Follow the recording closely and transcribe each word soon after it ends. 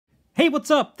Hey,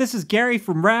 what's up? This is Gary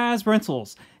from Raz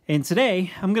Rentals, and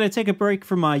today I'm going to take a break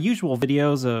from my usual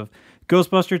videos of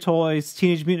Ghostbuster toys,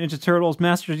 Teenage Mutant Ninja Turtles,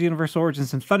 Masters of the Universe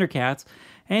Origins, and Thundercats,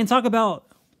 and talk about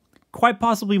quite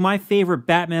possibly my favorite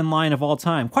Batman line of all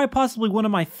time, quite possibly one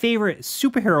of my favorite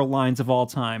superhero lines of all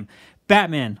time,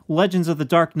 Batman, Legends of the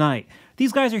Dark Knight.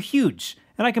 These guys are huge,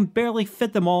 and I can barely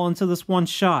fit them all into this one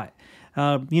shot.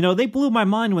 They blew my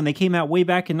mind when they came out way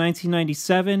back in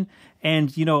 1997,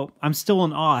 and, I'm still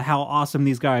in awe how awesome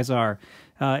these guys are.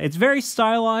 It's very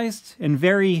stylized and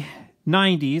very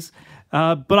 90s,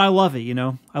 but I love it,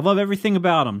 I love everything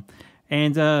about them.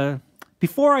 And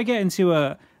before I get into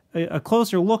a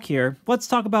closer look here, let's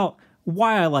talk about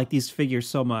why I like these figures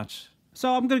so much.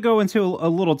 So I'm going to go into a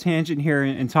little tangent here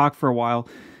and talk for a while.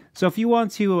 So if you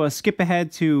want to skip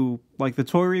ahead to like the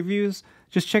toy reviews,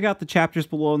 just check out the chapters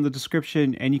below in the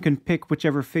description and you can pick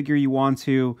whichever figure you want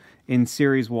to in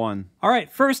Series 1.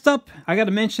 Alright, first up, I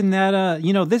gotta mention that,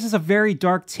 this is a very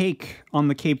dark take on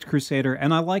the Caped Crusader,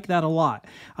 and I like that a lot.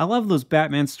 I love those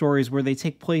Batman stories where they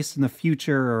take place in the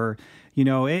future, or,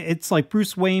 it's like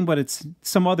Bruce Wayne, but it's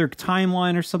some other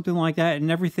timeline or something like that,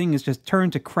 and everything is just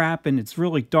turned to crap, and it's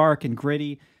really dark and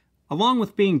gritty. Along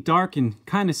with being dark and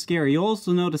kind of scary, you'll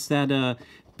also notice that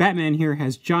Batman here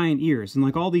has giant ears, and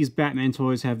like all these Batman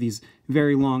toys have these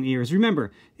very long ears.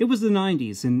 Remember, it was the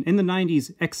 90s, and in the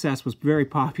 90s, excess was very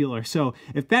popular, so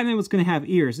if Batman was going to have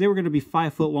ears, they were going to be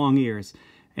 5-foot long ears.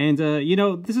 And,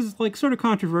 this is like sort of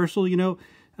controversial,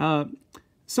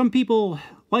 some people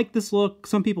like this look,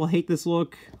 some people hate this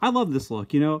look. I love this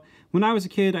look, When I was a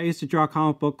kid, I used to draw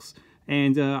comic books,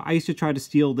 and I used to try to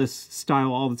steal this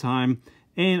style all the time.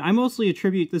 And I mostly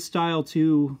attribute this style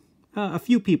to a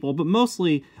few people, but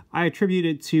mostly I attribute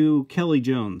it to Kelly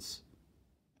Jones.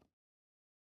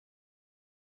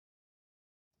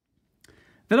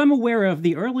 That I'm aware of,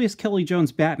 the earliest Kelly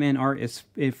Jones Batman art is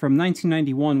from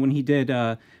 1991 when he did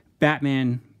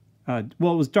Batman,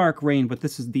 well, it was Dark Reign, but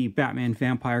this is the Batman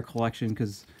Vampire Collection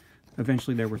because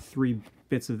eventually there were 3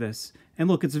 bits of this. And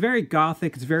look, it's very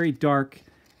gothic, it's very dark,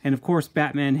 and of course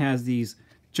Batman has these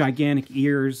gigantic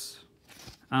ears.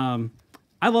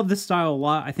 I love this style a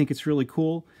lot. I think it's really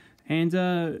cool. And,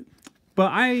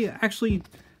 but I actually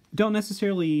don't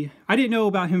necessarily, I didn't know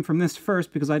about him from this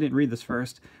first because I didn't read this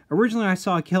first. Originally, I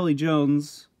saw Kelly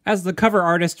Jones as the cover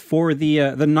artist for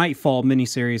the Nightfall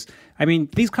miniseries. I mean,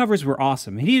 these covers were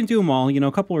awesome. He didn't do them all,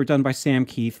 a couple were done by Sam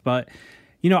Keith, but,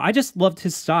 I just loved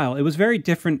his style. It was very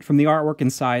different from the artwork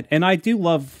inside, and I do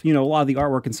love, a lot of the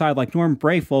artwork inside, like Norm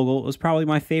Brayfogle was probably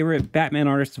my favorite Batman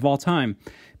artist of all time.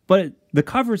 But the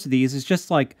covers of these is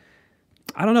just like,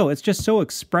 I don't know, it's just so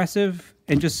expressive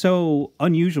and just so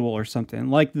unusual or something.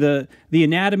 Like the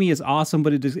anatomy is awesome,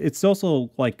 but it's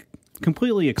also like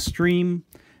completely extreme.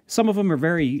 Some of them are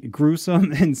very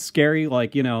gruesome and scary,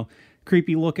 like,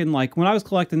 creepy looking. Like when I was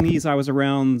collecting these, I was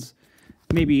around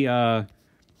maybe 10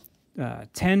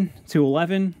 to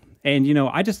 11. And,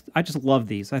 I just love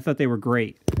these. I thought they were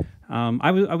great.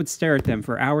 I would stare at them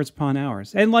for hours upon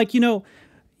hours. And like,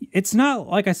 it's not,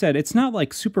 like I said, it's not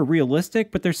like super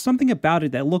realistic, but there's something about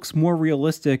it that looks more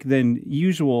realistic than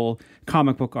usual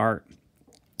comic book art.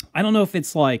 I don't know if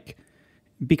it's like,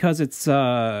 because it's,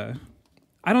 I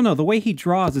don't know, the way he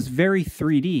draws is very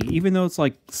 3D, even though it's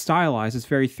like stylized, it's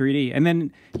very 3D. And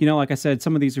then, like I said,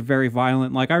 some of these are very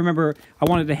violent. Like I remember I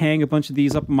wanted to hang a bunch of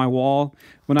these up on my wall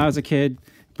when I was a kid,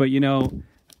 but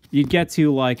you'd get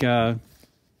to like,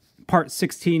 part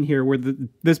 16 here where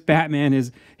this Batman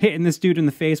is hitting this dude in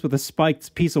the face with a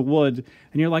spiked piece of wood,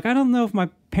 and you're like, I don't know if my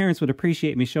parents would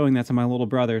appreciate me showing that to my little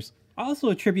brothers. I also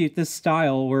attribute this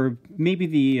style, or maybe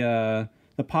the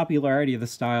popularity of the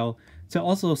style, to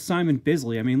also Simon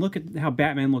Bisley. I mean, look at how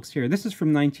Batman looks here. This is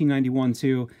from 1991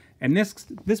 too, and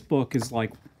this book is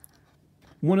like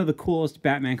one of the coolest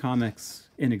Batman comics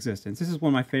in existence. This is one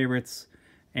of my favorites,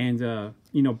 and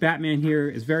Batman here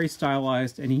is very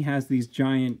stylized, and he has these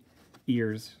giant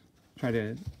ears. Try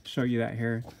to show you that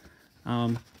here.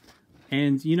 I'll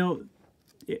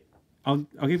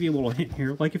give you a little hint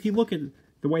here. Like if you look at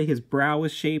the way his brow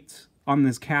is shaped on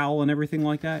this cowl and everything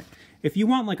like that, if you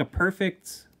want like a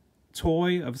perfect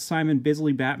toy of Simon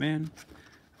Bisley Batman,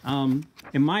 in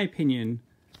my opinion,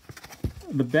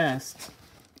 the best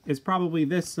is probably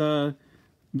this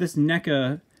this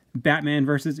NECA Batman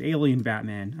versus Alien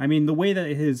Batman. I mean, the way that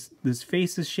his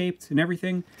face is shaped and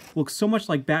everything looks so much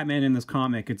like Batman in this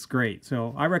comic. It's great.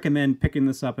 So I recommend picking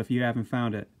this up if you haven't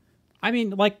found it. I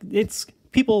mean, like,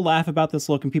 people laugh about this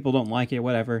look and people don't like it,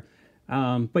 whatever.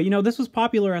 But this was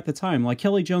popular at the time. Like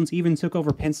Kelly Jones even took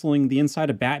over penciling the inside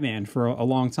of Batman for a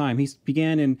long time. He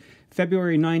began in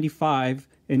February '95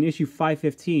 in issue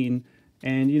 515,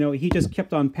 And, you know, he just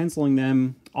kept on penciling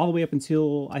them all the way up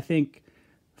until, I think,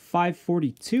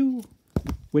 542,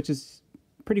 which is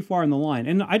pretty far in the line.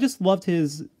 And I just loved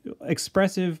his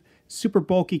expressive, super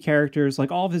bulky characters.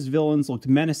 Like, all of his villains looked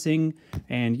menacing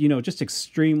and, you know, just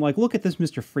extreme. Like, look at this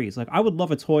Mr. Freeze. Like, I would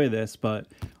love a toy of this, but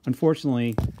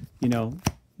unfortunately, you know,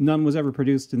 none was ever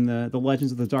produced in the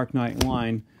Legends of the Dark Knight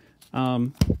line.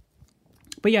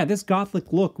 But yeah, this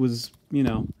gothic look was, you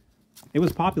know, it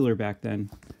was popular back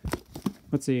then.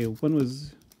 Let's see, when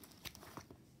was...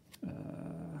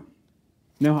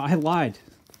 No, I lied.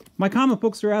 My comic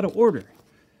books are out of order.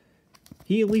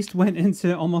 He at least went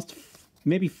into almost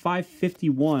maybe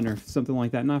 551 or something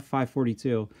like that, not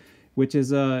 542, which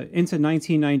is into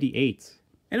 1998.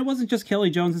 And it wasn't just Kelly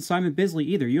Jones and Simon Bisley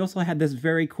either. You also had this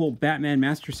very cool Batman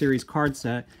Master Series card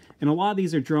set, and a lot of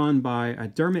these are drawn by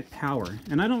Dermot Power.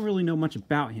 And I don't really know much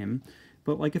about him,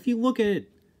 but like if you look at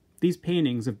these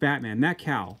paintings of Batman, that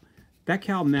cowl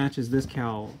matches this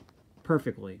cowl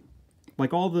perfectly.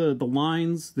 Like all the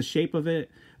lines, the shape of it,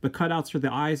 the cutouts for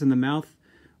the eyes and the mouth.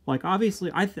 Like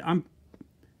obviously,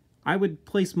 I would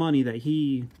place money that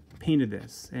he painted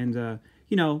this. And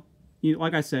you know,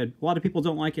 like I said, a lot of people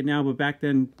don't like it now, but back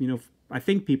then, you know, I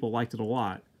think people liked it a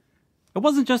lot. It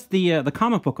wasn't just the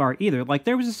comic book art either. Like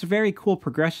there was this very cool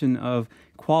progression of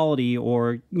quality,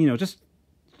 or you know, just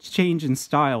change in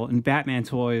style in Batman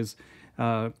toys.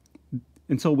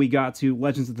 Until we got to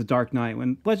Legends of the Dark Knight,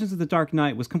 when Legends of the Dark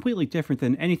Knight was completely different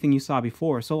than anything you saw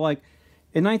before. So, like,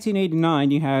 in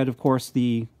 1989, you had, of course,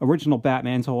 the original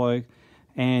Batman toy,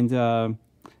 and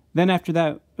then after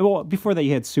that, well, before that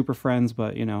you had Super Friends,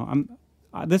 but, you know,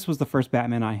 this was the first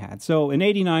Batman I had. So, in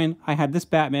 89, I had this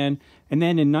Batman, and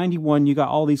then in 91, you got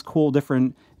all these cool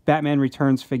different Batman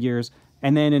Returns figures,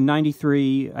 and then in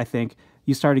 93, I think,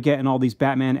 you started getting all these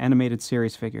Batman animated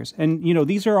series figures. And, you know,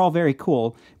 these are all very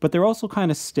cool, but they're also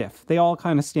kind of stiff. They all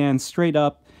kind of stand straight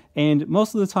up, and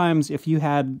most of the times, if you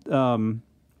had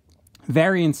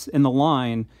variants in the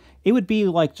line, it would be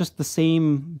like just the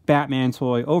same Batman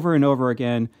toy over and over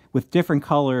again with different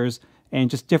colors and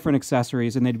just different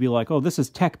accessories, and they'd be like, oh, this is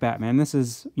Tech Batman, this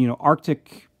is, you know,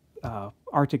 Arctic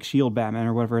Shield Batman,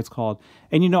 or whatever it's called.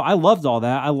 And, you know, I loved all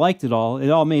that. I liked it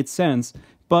all made sense.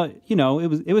 But, you know,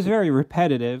 it was very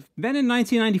repetitive. Then in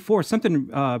 1994,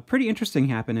 something pretty interesting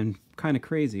happened and kind of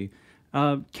crazy.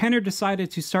 Kenner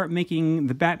decided to start making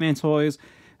the Batman toys,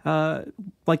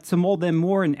 like to mold them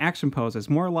more in action poses,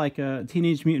 more like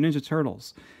Teenage Mutant Ninja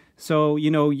Turtles. So, you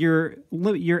know, your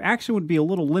action would be a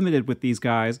little limited with these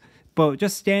guys, but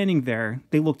just standing there,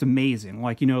 they looked amazing.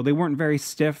 Like, you know, they weren't very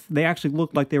stiff. They actually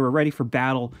looked like they were ready for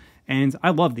battle. And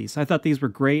I love these. I thought these were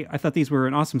great. I thought these were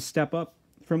an awesome step up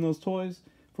from those toys.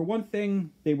 For one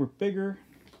thing, they were bigger.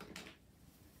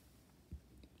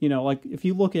 You know, like if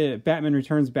you look at Batman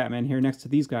Returns Batman here next to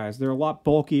these guys, they're a lot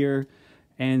bulkier,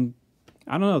 and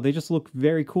I don't know, they just look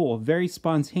very cool, very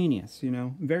spontaneous, you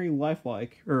know, very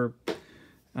lifelike, or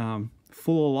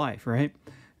full of life, right?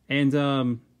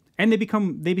 And they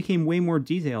became way more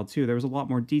detailed too. There was a lot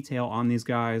more detail on these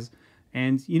guys,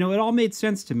 and you know, it all made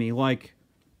sense to me, like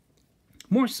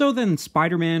more so than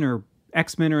Spider-Man or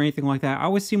X-Men or anything like that. I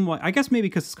always seem like, I guess maybe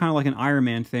because it's kind of like an Iron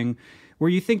Man thing, where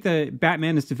you think that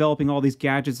Batman is developing all these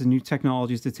gadgets and new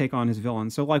technologies to take on his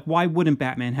villains. So, like, why wouldn't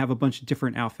Batman have a bunch of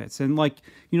different outfits? And, like,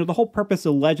 you know, the whole purpose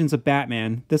of Legends of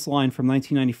Batman, this line from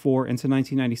 1994 into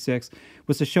 1996,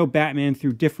 was to show Batman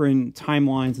through different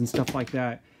timelines and stuff like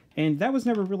that. And that was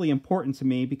never really important to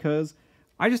me, because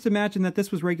I just imagined that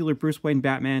this was regular Bruce Wayne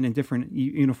Batman in different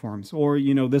uniforms. Or,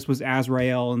 you know, this was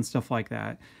Azrael and stuff like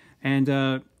that.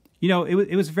 And, you know,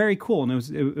 it was very cool, and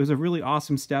it was a really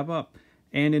awesome step up.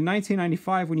 And in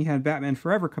 1995, when you had Batman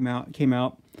Forever came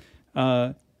out,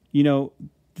 you know,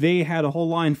 they had a whole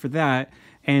line for that,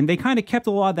 and they kind of kept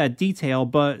a lot of that detail,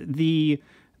 but the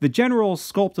general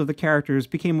sculpt of the characters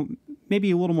became maybe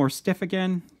a little more stiff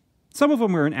again. Some of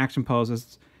them were in action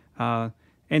poses,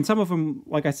 and some of them,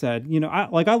 like I said, you know,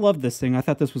 I loved this thing. I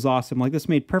thought this was awesome. Like, this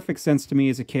made perfect sense to me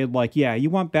as a kid. Like, yeah, you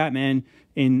want Batman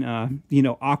in, you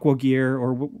know, aqua gear,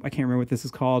 or I can't remember what this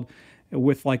is called,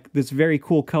 with, like, this very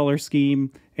cool color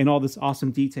scheme and all this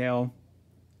awesome detail.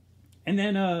 And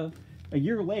then a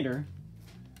year later,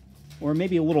 or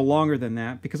maybe a little longer than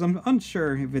that, because I'm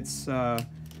unsure if it's...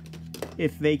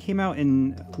 if they came out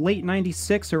in late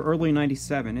 96 or early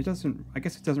 97. It doesn't, I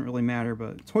guess it doesn't really matter,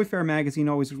 but Toy Fair magazine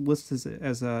always lists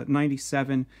as a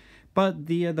 97, but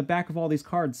the back of all these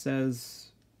cards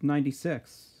says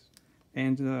 96.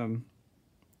 And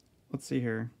let's see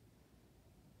here.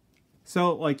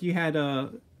 So, like, you had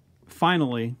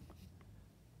finally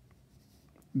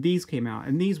these came out,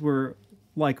 and these were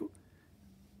like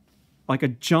a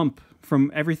jump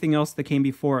from everything else that came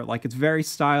before it. Like, it's very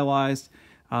stylized.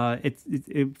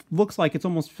 It looks like it's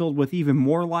almost filled with even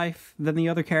more life than the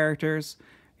other characters.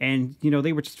 And, you know,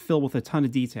 they were just filled with a ton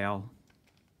of detail.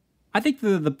 I think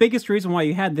the biggest reason why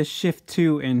you had this shift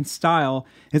too in style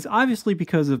is obviously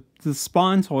because of the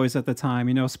Spawn toys at the time.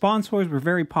 You know, Spawn toys were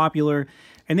very popular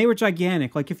and they were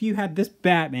gigantic. Like, if you had this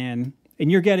Batman and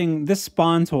you're getting this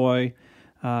Spawn toy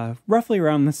roughly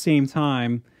around the same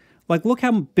time, like, look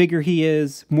how bigger he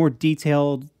is, more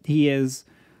detailed he is.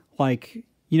 Like,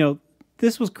 you know,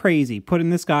 this was crazy. Putting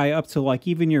this guy up to, like,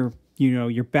 even your, you know,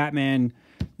 your Batman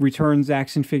Returns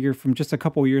action figure from just a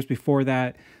couple years before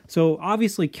that. So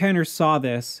obviously Kenner saw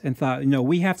this and thought, you know,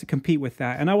 we have to compete with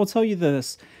that. And I will tell you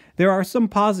this, there are some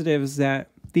positives that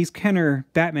these Kenner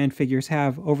Batman figures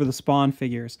have over the Spawn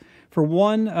figures. For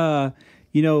one,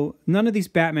 you know, none of these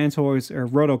Batman toys are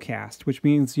rotocast, which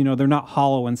means, you know, they're not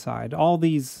hollow inside. A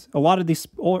lot of these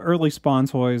early Spawn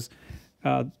toys,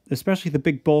 especially the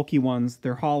big bulky ones,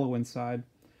 they're hollow inside.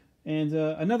 And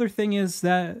another thing is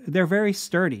that they're very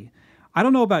sturdy. I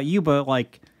don't know about you, but,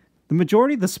 like, the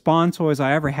majority of the Spawn toys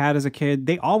I ever had as a kid,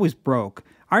 they always broke.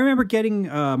 I remember getting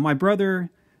my brother,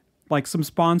 like, some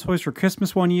Spawn toys for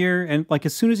Christmas one year, and, like,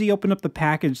 as soon as he opened up the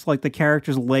package, like, the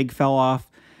character's leg fell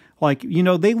off. Like, you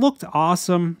know, they looked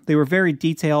awesome. They were very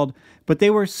detailed, but they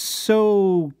were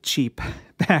so cheap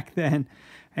back then.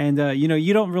 And, you know,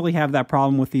 you don't really have that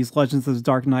problem with these Legends of the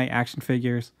Dark Knight action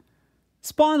figures.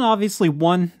 Spawn obviously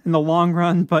won in the long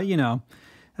run, but, you know,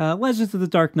 Legends of the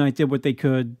Dark Knight did what they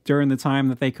could during the time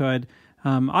that they could.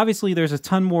 Obviously, there's a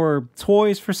ton more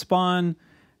toys for Spawn,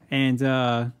 and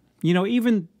you know,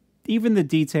 even the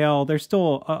detail. There's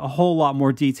still a whole lot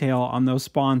more detail on those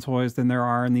Spawn toys than there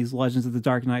are in these Legends of the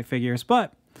Dark Knight figures.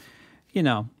 But, you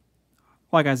know,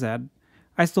 like I said,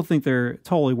 I still think they're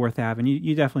totally worth having.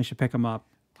 You definitely should pick them up.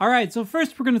 All right, so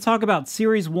first we're going to talk about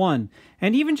Series 1.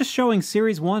 And even just showing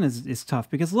Series 1 is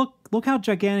tough, because look how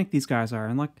gigantic these guys are.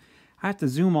 And, like, I have to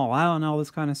zoom all out and all this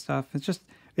kind of stuff.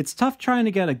 It's tough trying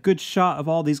to get a good shot of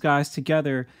all these guys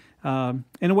together in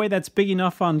a way that's big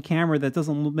enough on camera that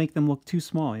doesn't make them look too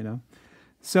small, you know?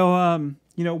 So,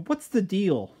 you know, what's the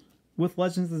deal with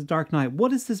Legends of the Dark Knight?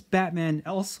 What is this Batman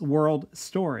Elseworld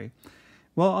story?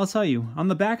 Well, I'll tell you. On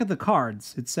the back of the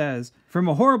cards, it says, "From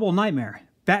a horrible nightmare,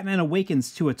 Batman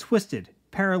awakens to a twisted,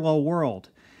 parallel world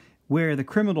where the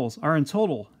criminals are in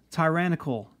total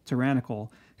tyrannical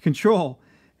control.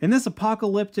 In this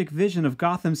apocalyptic vision of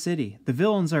Gotham City, the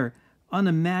villains are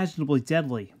unimaginably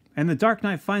deadly, and the Dark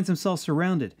Knight finds himself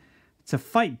surrounded. To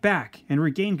fight back and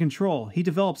regain control, he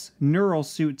develops neural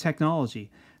suit technology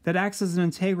that acts as an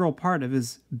integral part of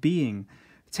his being,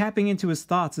 tapping into his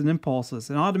thoughts and impulses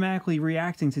and automatically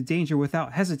reacting to danger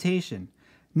without hesitation.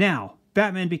 Now,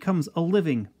 Batman becomes a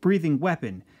living, breathing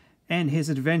weapon, and his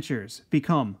adventures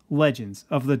become Legends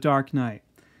of the Dark Knight."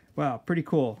 Wow, pretty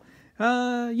cool.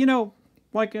 You know,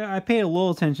 like, I paid a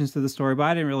little attention to the story, but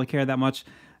I didn't really care that much.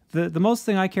 The most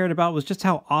thing I cared about was just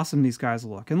how awesome these guys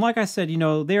look. And like I said, you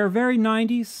know, they are very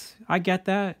 90s. I get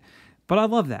that. But I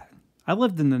love that. I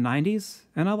lived in the 90s,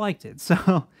 and I liked it.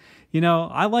 So, you know,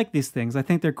 I like these things. I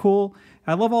think they're cool.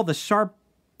 I love all the sharp,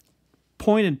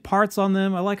 pointed parts on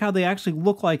them. I like how they actually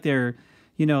look like they're,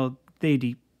 you know,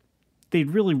 they'd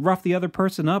really rough the other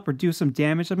person up or do some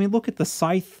damage. I mean, look at the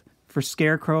scythe for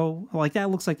Scarecrow. Like, that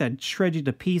looks like that shred you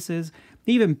to pieces.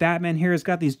 Even Batman here has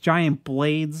got these giant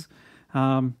blades.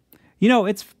 You know,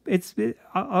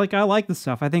 I like this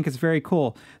stuff. I think it's very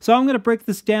cool. So I'm going to break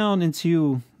this down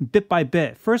into bit by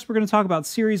bit. First, we're going to talk about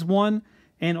Series 1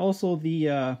 and also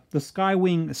the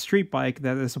Skywing street bike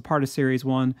that is a part of Series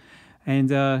 1.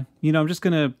 And, you know, I'm just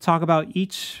going to talk about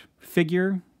each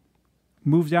figure,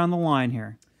 move down the line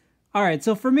here. All right,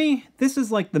 so for me, this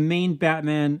is like the main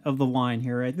Batman of the line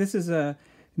here, right? This is a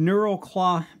Neural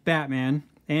Claw Batman.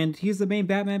 And he's the main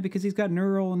Batman because he's got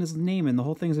neural in his name, and the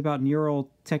whole thing's about neural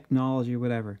technology or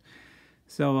whatever.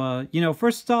 So, you know,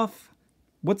 first off,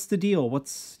 what's the deal?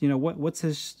 What's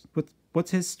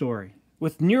his story?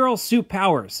 With neural suit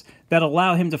powers that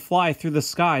allow him to fly through the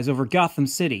skies over Gotham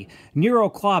City, Neural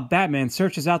Claw Batman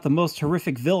searches out the most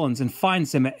horrific villains and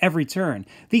finds them at every turn.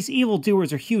 These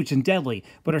evildoers are huge and deadly,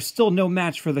 but are still no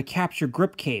match for the Capture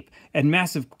Grip Cape and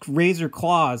massive razor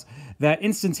claws that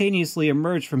instantaneously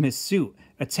emerge from his suit,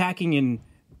 attacking in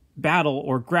battle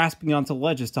or grasping onto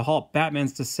ledges to halt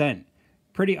Batman's descent.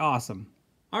 Pretty awesome.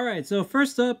 Alright, so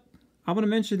first up, I want to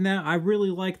mention that I really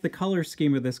like the color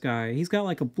scheme of this guy. He's got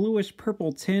like a bluish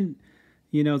purple tint,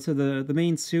 you know, to the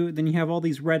main suit. Then you have all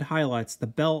these red highlights, the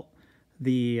belt,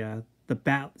 the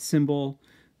bat symbol,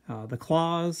 the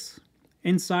claws,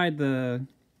 inside the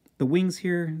wings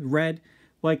here, red.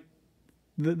 Like,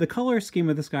 the color scheme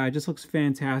of this guy just looks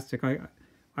fantastic.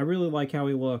 I really like how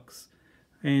he looks,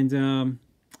 and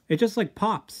it just like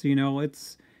pops. You know,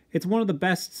 it's one of the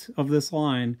best of this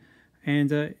line,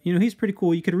 and you know, he's pretty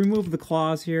cool. You could remove the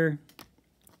claws here,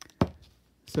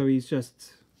 so he's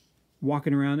just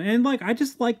walking around, and like I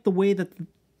just like the way that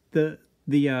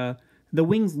the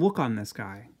wings look on this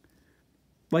guy.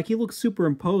 Like, he looks super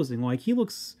imposing. Like, he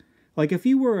looks like if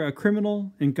you were a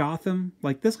criminal in Gotham,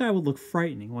 like, this guy would look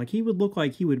frightening. Like, he would look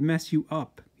like he would mess you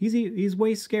up. He's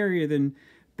way scarier than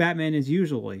Batman is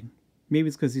usually. Maybe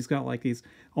it's because he's got, like, these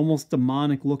almost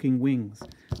demonic-looking wings.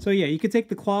 So, yeah, you can take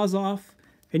the claws off,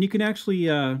 and you can actually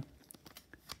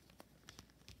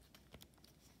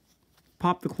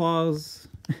pop the claws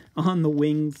on the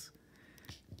wings.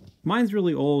 Mine's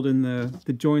really old, and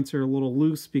the joints are a little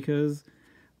loose because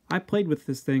I played with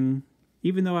this thing,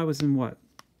 even though I was in, what,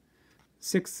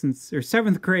 6th or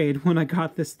 7th grade when I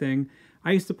got this thing.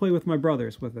 I used to play with my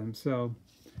brothers with him, so,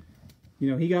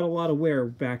 you know, he got a lot of wear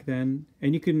back then.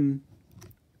 And you can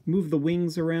move the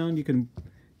wings around. You can,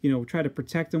 you know, try to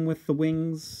protect him with the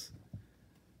wings.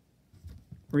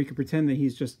 Or you can pretend that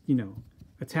he's just, you know,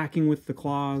 attacking with the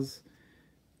claws.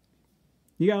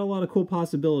 You got a lot of cool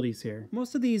possibilities here.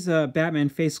 Most of these Batman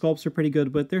face sculpts are pretty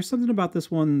good, but there's something about this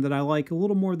one that I like a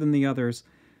little more than the others.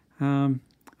 I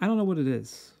don't know what it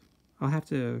is. I'll have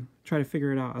to try to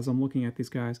figure it out as I'm looking at these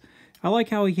guys. I like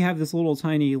how he have this little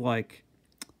tiny, like,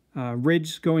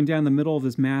 ridge going down the middle of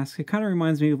his mask. It kind of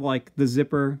reminds me of, like, the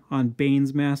zipper on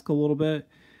Bane's mask a little bit.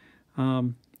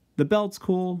 The belt's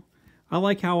cool. I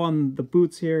like how on the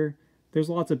boots here, there's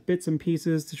lots of bits and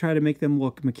pieces to try to make them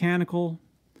look mechanical.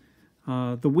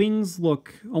 The wings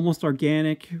look almost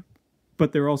organic,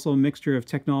 but they're also a mixture of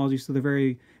technology, so they're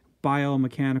very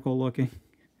biomechanical looking,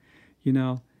 you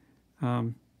know.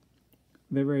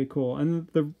 They're very cool.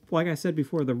 And like I said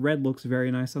before, the red looks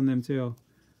very nice on them too.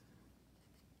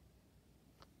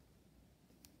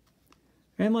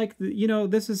 And like, you know,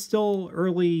 this is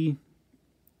early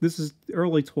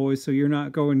toys, so you're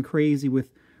not going crazy with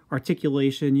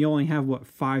articulation. You only have, what,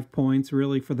 5 points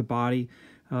really for the body.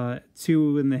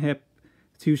 2 in the hip,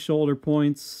 2 shoulder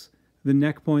points, the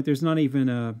neck point. There's not even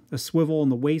a swivel in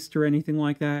the waist or anything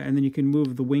like that. And then you can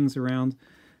move the wings around.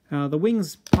 The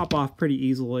wings pop off pretty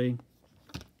easily.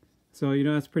 So, you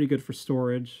know, that's pretty good for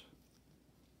storage.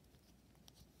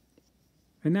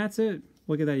 And that's it.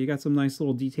 Look at that. You got some nice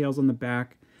little details on the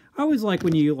back. I always like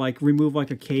when you, like, remove,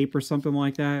 like, a cape or something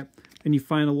like that, and you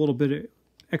find a little bit of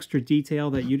extra detail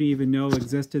that you didn't even know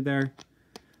existed there.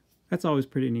 That's always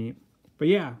pretty neat. But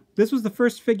yeah, this was the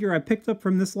first figure I picked up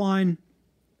from this line,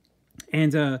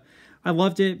 and I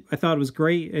loved it. I thought it was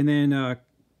great. And then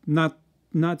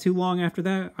not too long after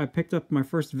that, I picked up my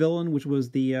first villain, which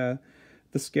was the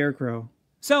Scarecrow.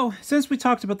 So, since we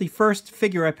talked about the first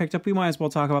figure I picked up, we might as well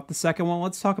talk about the second one.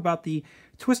 Let's talk about the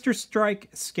Twister Strike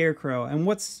Scarecrow. And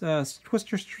what's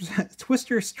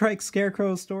Twister Strike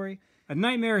Scarecrow's story? A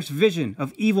nightmarish vision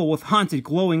of evil with haunted,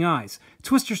 glowing eyes,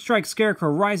 Twister Strike Scarecrow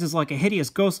rises like a hideous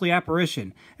ghostly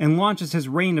apparition and launches his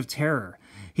reign of terror.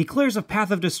 He clears a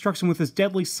path of destruction with his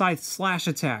deadly scythe slash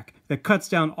attack that cuts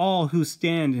down all who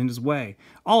stand in his way,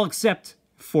 all except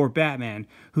for Batman,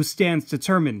 who stands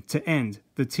determined to end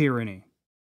the tyranny.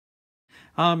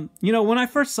 You know, when I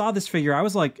first saw this figure, I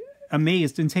was like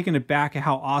amazed and taken aback at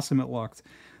how awesome it looked.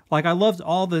 Like, I loved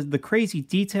all the crazy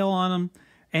detail on him.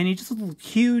 And he just looked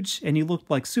huge, and he looked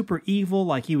like super evil,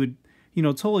 like he would, you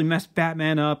know, totally mess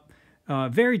Batman up.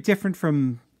 Very different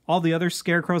from all the other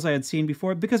Scarecrows I had seen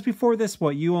before. Because before this,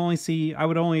 I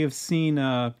would only have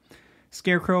seen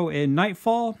Scarecrow in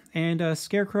Nightfall and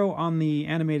Scarecrow on the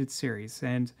animated series.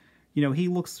 And, you know, he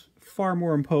looks far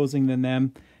more imposing than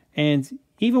them. And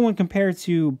even when compared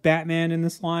to Batman in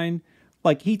this line,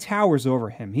 like, he towers over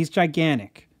him. He's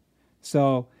gigantic.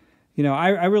 So, you know,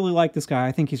 I really like this guy.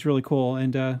 I think he's really cool.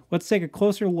 And let's take a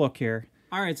closer look here.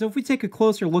 All right, so if we take a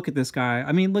closer look at this guy,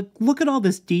 I mean, look at all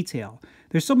this detail.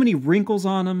 There's so many wrinkles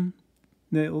on him.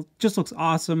 It just looks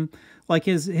awesome. Like,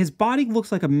 his body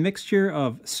looks like a mixture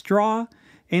of straw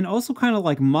and also kind of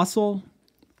like muscle.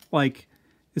 Like,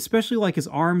 especially like his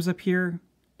arms up here.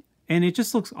 And it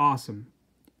just looks awesome.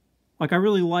 Like, I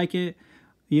really like it.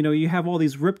 You know, you have all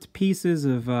these ripped pieces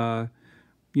of,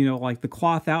 you know, like the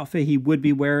cloth outfit he would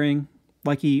be wearing.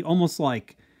 Like, he almost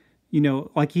like, you know,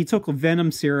 like he took a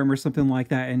venom serum or something like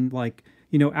that and, like,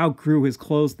 you know, outgrew his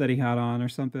clothes that he had on or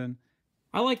something.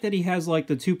 I like that he has, like,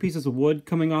 the 2 pieces of wood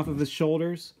coming off of his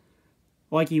shoulders.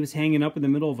 Like he was hanging up in the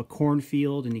middle of a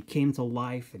cornfield and he came to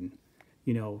life and,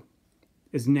 you know,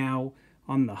 is now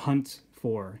on the hunt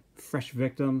for fresh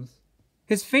victims.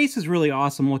 His face is really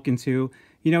awesome looking too.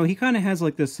 You know, he kind of has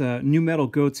like this new metal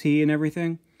goatee and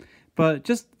everything, but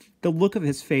just the look of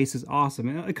his face is awesome.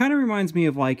 It kind of reminds me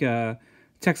of like a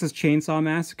Texas Chainsaw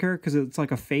Massacre, because it's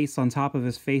like a face on top of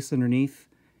his face underneath.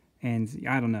 And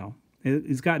I don't know.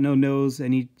 He's got no nose,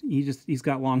 and he's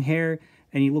got long hair,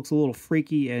 and he looks a little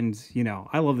freaky. And you know,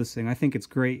 I love this thing. I think it's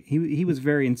great. He was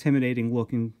very intimidating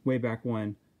looking way back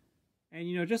when. And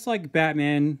you know, just like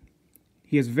Batman,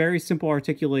 he has very simple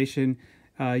articulation.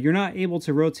 You're not able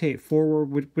to rotate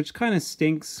forward, which kind of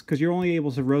stinks, because you're only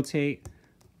able to rotate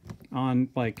on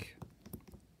like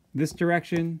this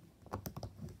direction,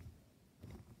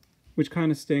 which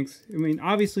kind of stinks. I mean,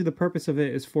 obviously the purpose of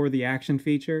it is for the action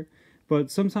feature, but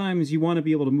sometimes you want to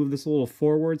be able to move this a little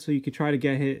forward so you could try to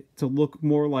get it to look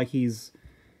more like he's,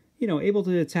 you know, able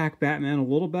to attack Batman a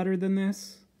little better than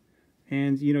this.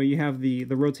 And, you know, you have the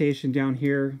rotation down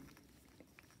here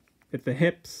at the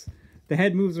hips. The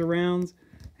head moves around.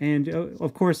 And,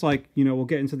 of course, like, you know, we'll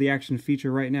get into the action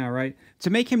feature right now, right? To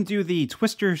make him do the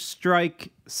Twister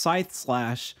Strike Scythe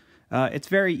Slash, it's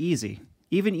very easy.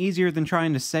 Even easier than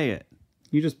trying to say it.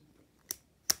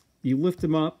 You lift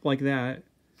him up like that,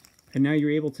 and now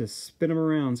you're able to spin him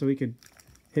around so he could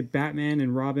hit Batman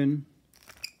and Robin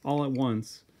all at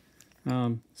once.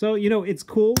 So, you know, it's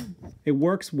cool. It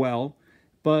works well.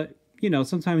 But, you know,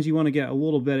 sometimes you want to get a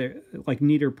little bit of, like,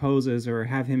 neater poses, or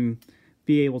have him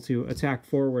be able to attack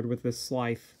forward with this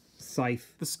scythe.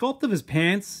 The sculpt of his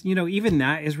pants, you know, even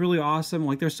that is really awesome.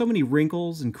 Like, there's so many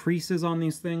wrinkles and creases on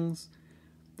these things.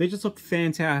 They just look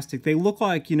fantastic. They look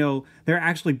like, you know, they're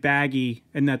actually baggy,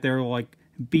 and that they're, like,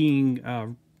 being,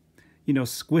 you know,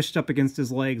 squished up against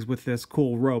his legs with this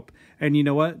cool rope. And you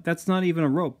know what? That's not even a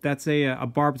rope. That's a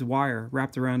barbed wire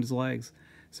wrapped around his legs.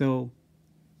 So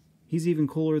he's even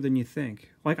cooler than you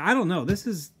think. Like, I don't know. This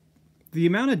is the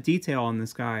amount of detail on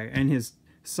this guy, and his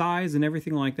size and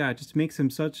everything like that just makes him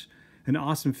such an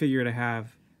awesome figure to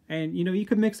have. And, you know, you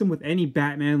could mix him with any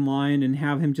Batman line and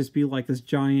have him just be like this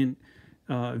giant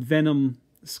Venom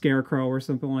scarecrow or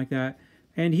something like that.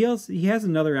 And he has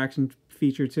another action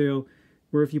feature too,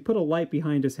 where if you put a light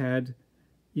behind his head,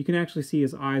 you can actually see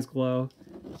his eyes glow.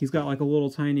 He's got like a little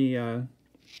tiny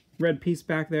red piece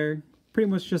back there, pretty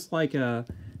much just like a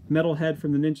metal head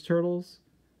from the Ninja Turtles.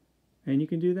 And you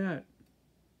can do that.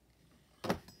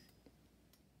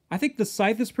 I think the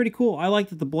scythe is pretty cool. I like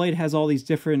that the blade has all these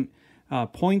different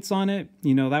points on it.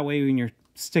 You know, that way when you're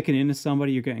sticking into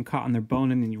somebody, you're getting caught on their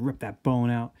bone, and then you rip that bone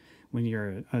out when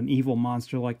you're an evil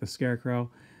monster like the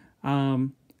Scarecrow.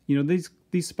 You know,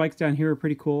 these spikes down here are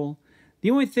pretty cool.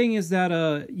 The only thing is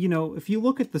that, you know, if you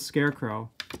look at the Scarecrow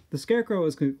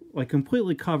is like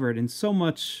completely covered in so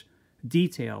much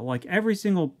detail. Like, every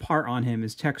single part on him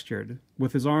is textured,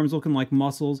 with his arms looking like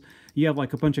muscles. You have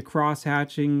like a bunch of cross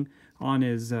hatching on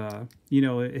his, you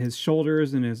know, his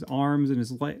shoulders and his arms and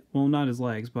his well, not his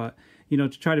legs, but, you know,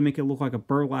 to try to make it look like a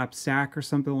burlap sack or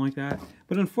something like that.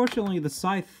 But unfortunately, the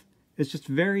scythe is just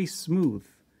very smooth.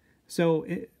 So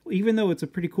even though it's a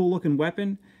pretty cool looking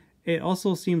weapon, it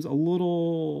also seems a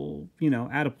little, you know,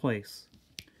 out of place.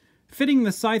 Fitting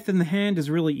the scythe in the hand is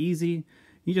really easy.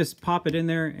 You just pop it in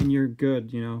there and you're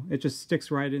good, you know. It just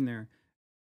sticks right in there.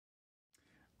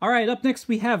 All right, up next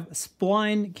we have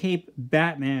Spline Cape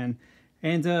Batman.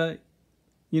 And,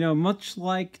 you know, much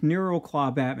like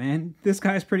Neuroclaw Batman, this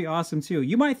guy's pretty awesome too.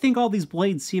 You might think all these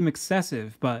blades seem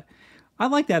excessive, but I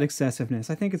like that excessiveness.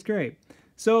 I think it's great.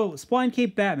 So, Spline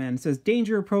Cape Batman says,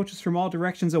 danger approaches from all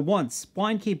directions at once.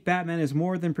 Spline Cape Batman is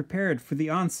more than prepared for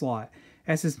the onslaught,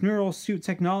 as his neural suit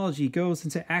technology goes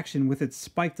into action with its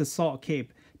spiked assault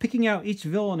cape, picking out each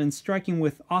villain and striking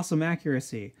with awesome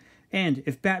accuracy. And,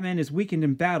 if Batman is weakened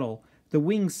in battle, the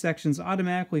wings sections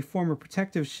automatically form a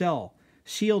protective shell,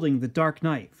 shielding the Dark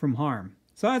Knight from harm.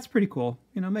 So that's pretty cool.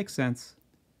 You know, makes sense.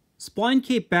 Spline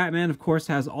Cape Batman, of course,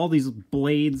 has all these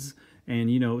blades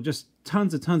and, you know, just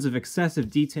tons of excessive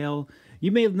detail.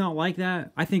 You may not like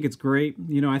that. I think it's great.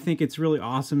 You know, I think it's really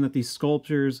awesome that these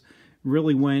sculptors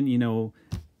really went, you know,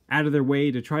 out of their way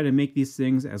to try to make these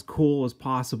things as cool as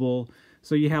possible.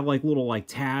 So you have like little like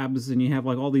tabs, and you have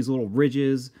like all these little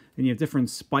ridges, and you have different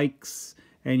spikes,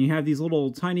 and you have these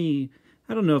little tiny,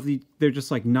 I don't know if they're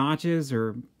just like notches,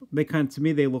 or they kind of, to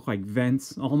me, they look like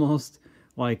vents almost,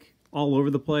 like all over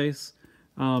the place.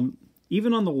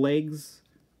 Even on the legs,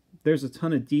 there's a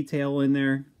ton of detail in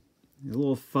there. A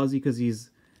little fuzzy because he's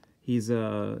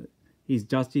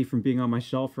dusty from being on my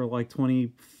shelf for like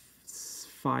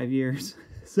 25 years.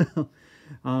 So,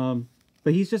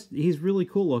 but he's really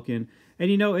cool looking. And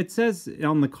you know, it says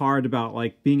on the card about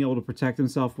like being able to protect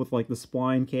himself with like the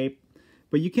spline cape,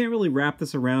 but you can't really wrap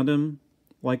this around him.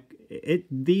 Like,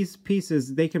 these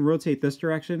pieces, they can rotate this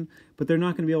direction, but they're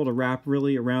not going to be able to wrap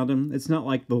really around them. It's not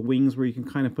like the wings where you can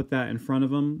kind of put that in front of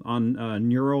them on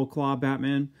Neural Claw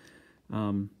Batman.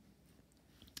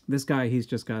 This guy, he's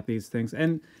just got these things.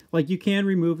 And, like, you can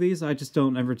remove these. I just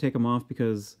don't ever take them off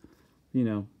because, you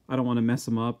know, I don't want to mess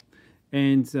them up.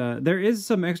 And there is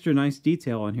some extra nice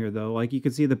detail on here, though. Like, you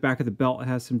can see the back of the belt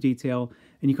has some detail.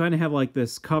 And you kind of have, like,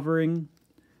 this covering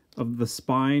of the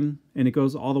spine. And it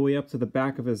goes all the way up to the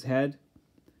back of his head.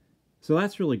 So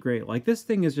that's really great. Like, this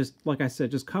thing is just, like I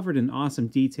said, just covered in awesome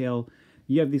detail.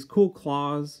 You have these cool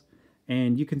claws.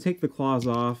 And you can take the claws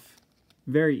off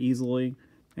very easily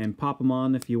and pop them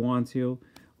on if you want to.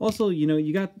 Also, you know,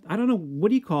 you got, I don't know, what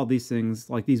do you call these things?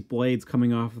 Like these blades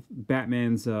coming off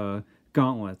Batman's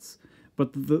gauntlets. But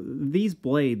these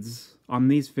blades on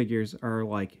these figures are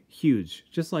like huge.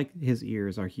 Just like his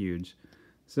ears are huge.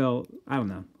 So, I don't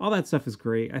know. All that stuff is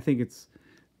great. I think it's,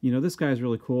 you know, this guy is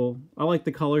really cool. I like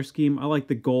the color scheme. I like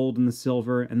the gold and the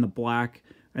silver and the black.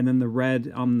 And then the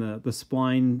red on the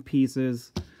spline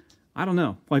pieces. I don't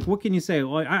know. Like, what can you say?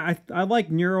 Like, I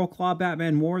like Neural Claw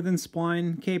Batman more than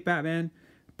Spline Cape Batman,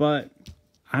 but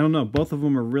I don't know. Both of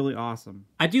them are really awesome.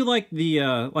 I do like the,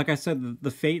 like I said,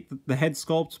 the head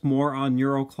sculpt more on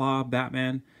Neural Claw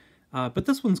Batman, but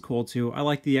this one's cool too. I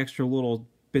like the extra little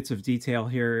bits of detail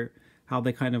here, how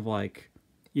they kind of like,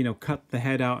 you know, cut the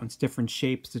head out in different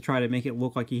shapes to try to make it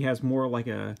look like he has more of like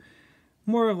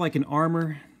an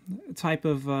armor type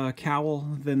of cowl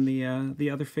than the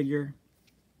other figure.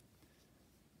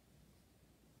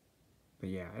 But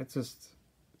yeah, it's just,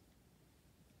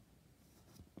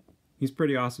 he's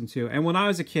pretty awesome too. And when I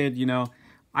was a kid, you know,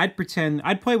 I'd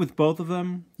play with both of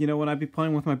them, you know, when I'd be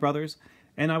playing with my brothers.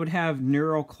 And I would have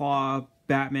Neural Claw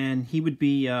Batman. He would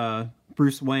be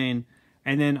Bruce Wayne.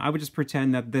 And then I would just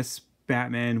pretend that this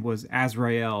Batman was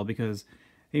Azrael because,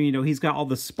 you know, he's got all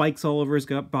the spikes all over his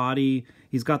body.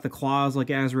 He's got the claws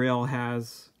like Azrael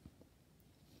has.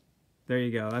 There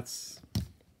you go. That's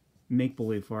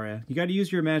make-believe for you. You got to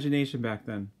use your imagination back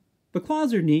then. The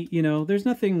claws are neat, you know. There's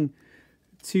nothing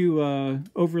too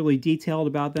overly detailed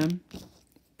about them,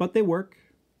 but they work,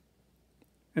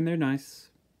 and they're nice.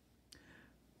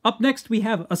 Up next, we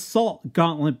have Assault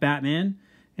Gauntlet Batman,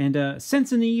 and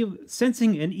sensing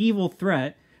an evil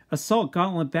threat, Assault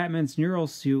Gauntlet Batman's neural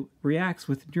suit reacts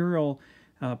with neural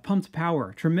pumped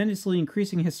power, tremendously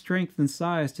increasing his strength and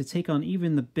size to take on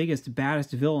even the biggest,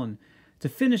 baddest villain. To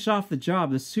finish off the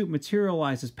job, the suit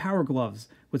materializes power gloves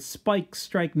with spike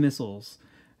strike missiles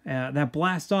that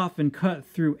blast off and cut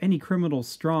through any criminal's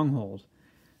stronghold.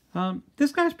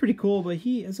 This guy's pretty cool, but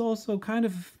he is also kind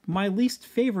of my least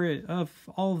favorite of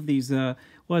all of these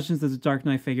Legends of the Dark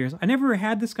Knight figures. I never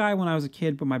had this guy when I was a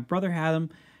kid, but my brother had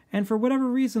him, and for whatever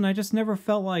reason, I just never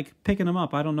felt like picking him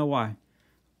up. I don't know why.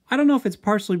 I don't know if it's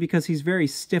partially because he's very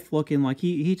stiff looking, like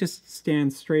he just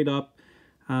stands straight up.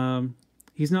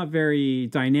 He's not very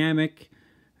dynamic,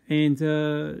 and,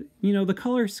 you know, the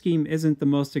color scheme isn't the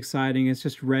most exciting. It's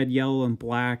just red, yellow, and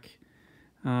black.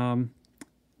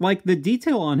 Like, the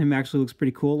detail on him actually looks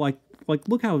pretty cool. Like,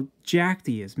 look how jacked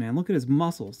he is, man. Look at his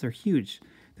muscles. They're huge.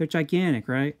 They're gigantic,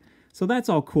 right? So that's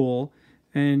all cool.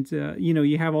 And, you know,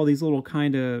 you have all these little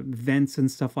kind of vents and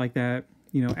stuff like that.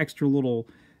 You know, extra little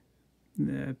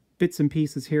bits and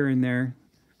pieces here and there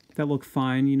that look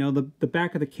fine. You know, the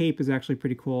back of the cape is actually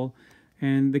pretty cool.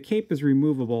 And the cape is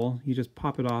removable. You just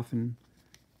pop it off and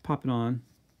pop it on.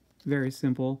 Very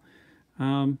simple.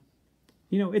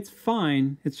 You know, it's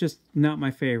fine. It's just not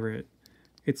my favorite.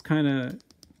 It's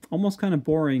almost kind of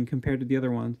boring compared to the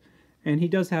other ones. And he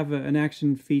does have an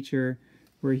action feature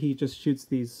where he just shoots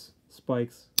these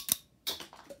spikes.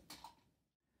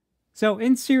 So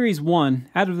in Series 1,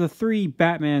 out of the 3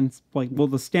 Batman, well,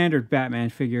 the standard Batman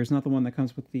figures, not the one that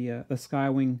comes with the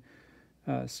Skywing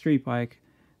street bike,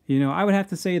 you know, I would have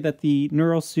to say that the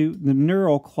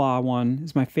Neural Claw one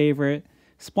is my favorite.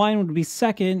 Spline would be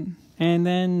second, and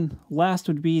then last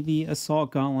would be the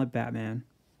Assault Gauntlet Batman.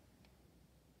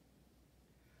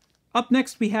 Up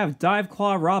next, we have Dive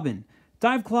Claw Robin.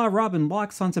 Dive Claw Robin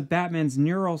locks onto Batman's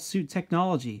neural suit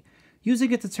technology,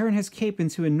 using it to turn his cape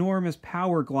into enormous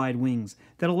power glide wings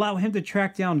that allow him to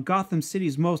track down Gotham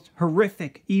City's most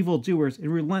horrific evildoers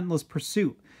in relentless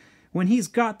pursuit. When he's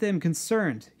got them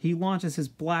concerned, he launches his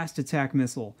blast attack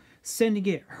missile, sending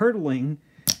it hurtling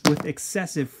with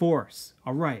excessive force.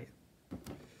 All right.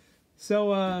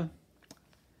 So,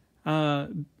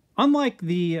 unlike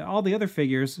all the other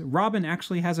figures, Robin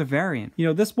actually has a variant. You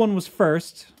know, this one was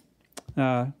first.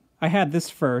 I had this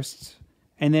first.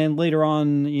 And then later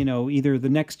on, you know, either the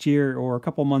next year or a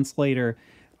couple months later,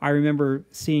 I remember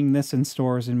seeing this in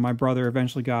stores, and my brother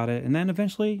eventually got it. And then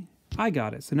eventually I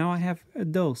got it. So now I have a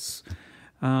dose.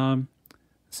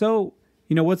 So,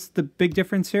 you know, what's the big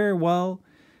difference here? Well,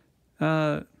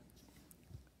 that's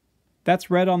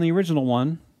red on the original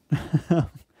one.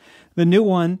 The new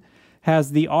one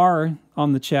has the R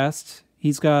on the chest.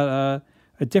 He's got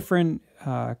a different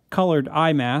colored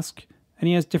eye mask, and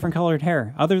he has different colored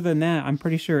hair. Other than that, I'm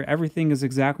pretty sure everything is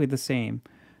exactly the same.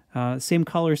 Same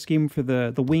color scheme for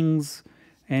the wings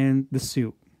and the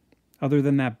suit, other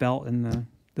than that belt and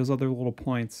those other little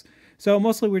points. So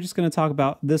mostly we're just going to talk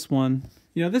about this one.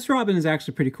 You know, this Robin is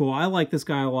actually pretty cool. I like this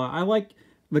guy a lot. I like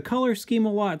the color scheme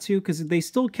a lot too, because they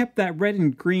still kept that red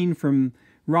and green from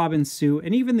Robin's suit,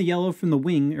 and even the yellow from the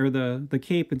wing, or the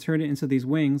cape, and turned it into these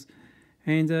wings.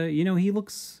 And, you know,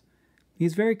 he's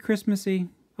very Christmassy.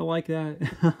 I like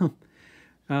that.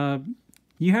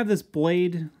 You have this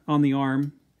blade on the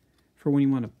arm for when you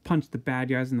want to punch the bad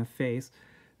guys in the face.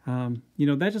 You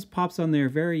know, that just pops on there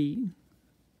very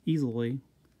easily.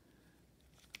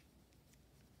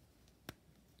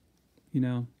 You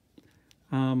know.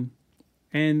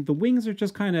 And the wings are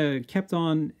just kind of kept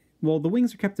on... Well, the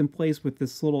wings are kept in place with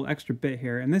this little extra bit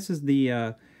here. And this is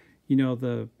the, you know,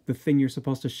 the thing you're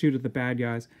supposed to shoot at the bad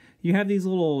guys. You have these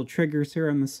little triggers here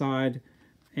on the side,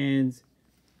 and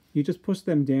you just push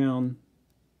them down,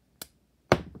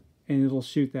 and it'll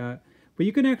shoot that. But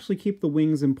you can actually keep the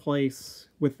wings in place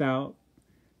without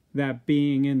that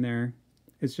being in there.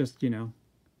 It's just, you know,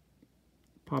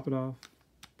 pop it off,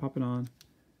 pop it on.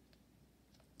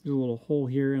 There's a little hole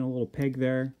here and a little peg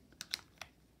there.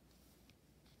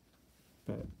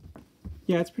 But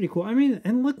yeah, it's pretty cool. I mean,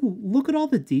 and look at all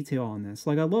the detail on this.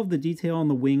 Like, I love the detail on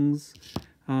the wings.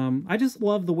 I just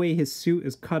love the way his suit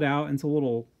is cut out into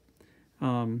little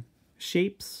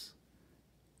shapes.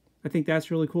 I think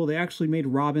that's really cool. They actually made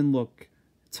Robin look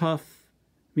tough.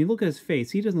 I mean, look at his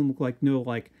face. He doesn't look like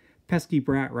like pesky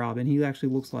brat Robin. He actually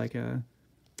looks like you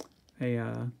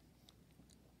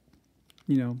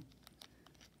know,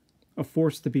 a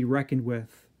force to be reckoned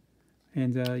with.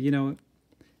 And you know,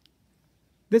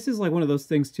 this is like one of those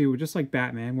things too, just like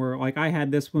Batman, where like I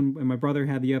had this one and my brother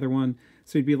had the other one,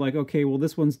 so he'd be like, okay, well,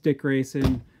 this one's Dick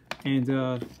Grayson, and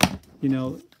you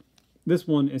know, this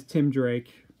one is Tim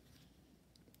Drake.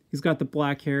 He's got the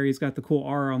black hair, he's got the cool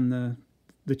R on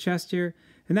the chest here,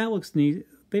 and that looks neat.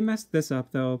 They messed this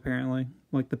up though, apparently.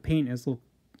 Like, the paint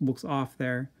looks off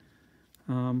there.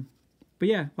 But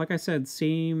yeah, like I said,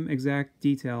 same exact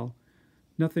detail.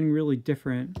 Nothing really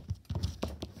different.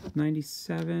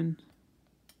 97.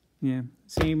 Yeah,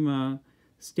 same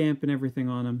stamp and everything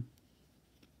on him.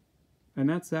 And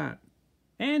that's that.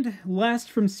 And last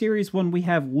from Series 1, we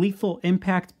have Lethal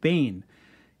Impact Bane.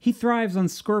 He thrives on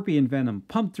scorpion venom,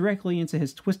 pumped directly into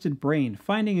his twisted brain,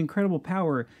 finding incredible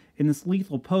power in this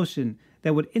lethal potion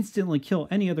that would instantly kill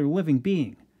any other living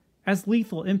being. As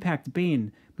Lethal Impact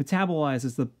Bane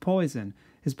metabolizes the poison,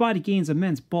 his body gains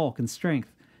immense bulk and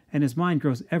strength, and his mind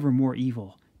grows ever more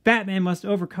evil. Batman must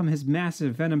overcome his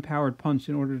massive venom-powered punch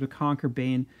in order to conquer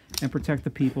Bane and protect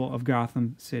the people of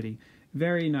Gotham City.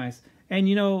 Very nice. And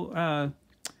you know,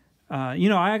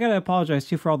 I gotta apologize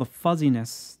too for all the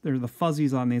fuzziness. There's the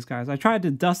fuzzies on these guys. I tried to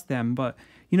dust them, but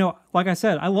you know, like I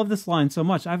said, I love this line so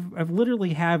much. I've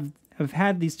literally have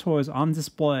had these toys on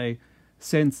display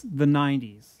since the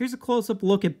 90s. Here's a close-up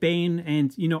look at Bane,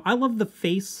 and you know, I love the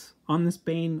face on this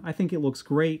Bane. I think it looks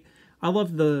great. I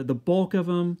love the bulk of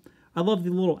him. I love the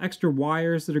little extra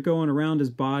wires that are going around his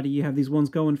body. You have these ones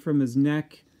going from his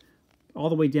neck all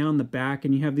the way down the back,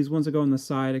 and you have these ones that go on the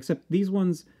side, except these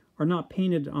ones are not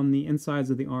painted on the insides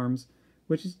of the arms,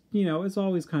 which is, you know, it's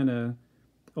always kind of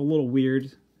a little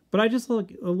weird. But I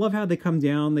love how they come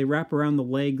down, they wrap around the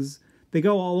legs, they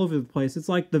go all over the place. It's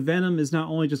like the venom is not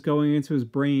only just going into his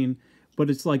brain, but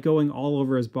it's like going all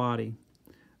over his body.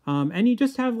 And you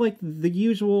just have like the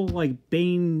usual like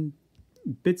Bane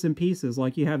bits and pieces.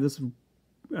 Like you have this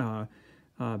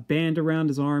band around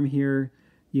his arm here.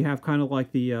 You have kind of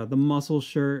like the muscle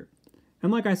shirt.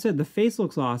 And like I said, the face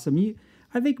looks awesome.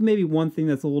 I think maybe one thing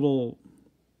that's a little,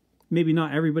 maybe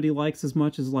not everybody likes as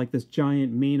much as like this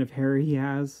giant mane of hair he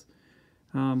has.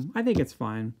 I think it's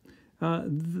fine.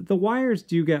 The wires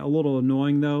do get a little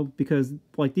annoying though, because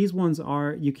like these ones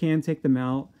are, you can take them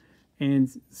out, and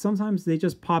sometimes they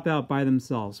just pop out by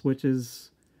themselves, which is,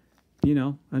 you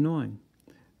know, annoying.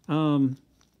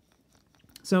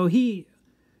 So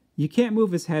you can't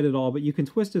move his head at all, but you can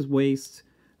twist his waist.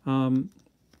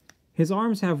 His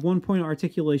arms have one point of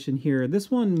articulation here.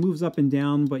 This one moves up and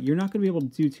down, but you're not going to be able to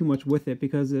do too much with it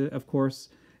because, of course,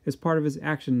 as part of his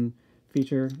action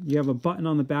feature, you have a button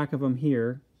on the back of him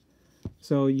here.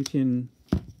 So you can,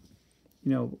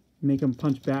 you know, make him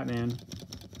punch Batman.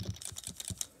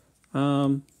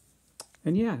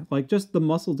 And yeah, like just the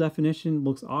muscle definition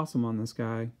looks awesome on this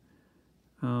guy.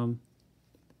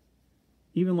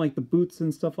 Even like the boots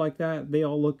and stuff like that, they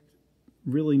all look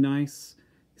really nice.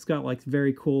 He's got like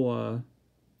very cool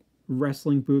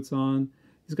wrestling boots on.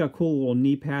 He's got cool little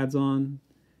knee pads on.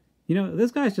 You know,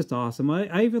 this guy's just awesome.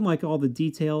 I even like all the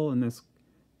detail in this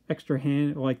extra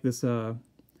hand, like this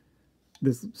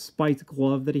this spiked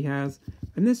glove that he has.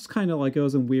 And this kind of like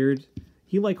goes in weird.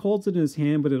 He like holds it in his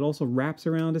hand, but it also wraps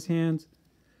around his hand.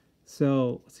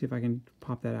 So let's see if I can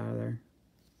pop that out of there.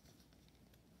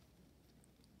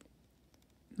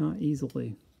 Not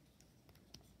easily.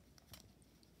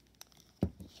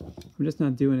 I'm just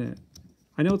not doing it.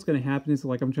 I know what's going to happen is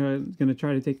like I'm going to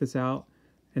try to take this out,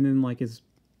 and then like his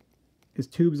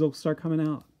tubes will start coming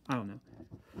out. I don't know.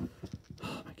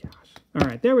 Oh my gosh. All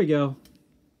right, there we go.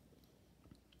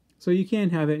 So you can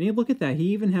have it. And look at that. He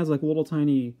even has like little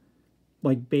tiny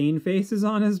like Bane faces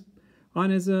on his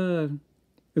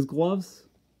gloves.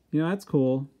 You know, that's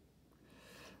cool.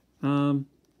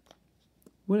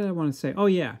 What did I want to say? Oh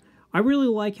yeah. I really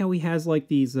like how he has like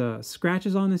these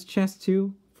scratches on his chest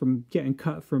too from getting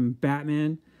cut from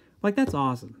Batman. Like, that's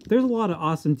awesome. There's a lot of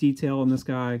awesome detail in this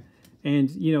guy.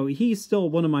 And, you know, he's still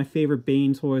one of my favorite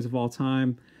Bane toys of all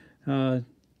time.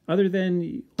 Other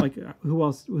than, like,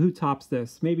 who tops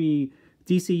this? Maybe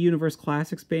DC Universe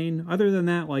Classics Bane. Other than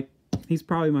that, like, he's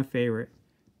probably my favorite.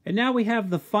 And now we have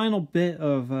the final bit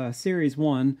of Series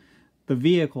 1, the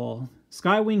vehicle.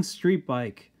 Skywing Street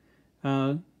Bike.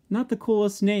 Not the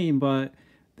coolest name, but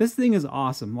this thing is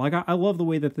awesome. Like, I love the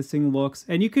way that this thing looks.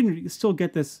 And you can still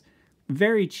get this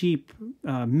very cheap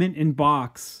mint in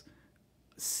box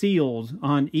sealed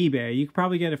on eBay. You could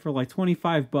probably get it for like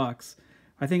 25 bucks.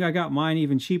 I think I got mine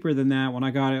even cheaper than that when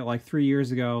I got it like 3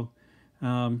 years ago.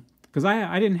 Because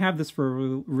I didn't have this for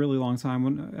a really long time.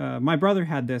 When my brother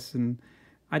had this and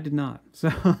I did not.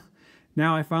 So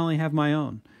now I finally have my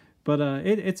own. But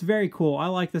it's very cool. I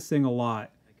like this thing a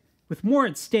lot. With more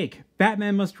at stake,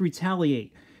 Batman must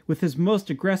retaliate. With his most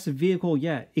aggressive vehicle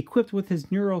yet, equipped with his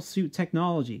neural suit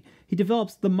technology, he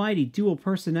develops the mighty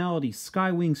dual-personality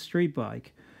Skywing Street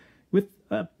Bike.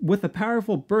 With a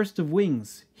powerful burst of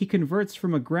wings, he converts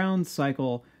from a ground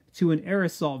cycle to an air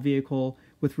assault vehicle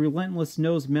with relentless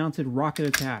nose-mounted rocket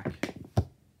attack.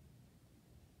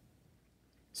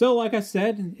 So, like I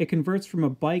said, it converts from a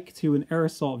bike to an air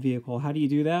assault vehicle. How do you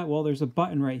do that? Well, there's a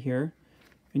button right here,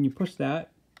 and you push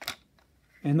that,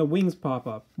 and the wings pop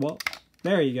up. Well,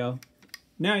 there you go.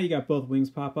 Now you got both wings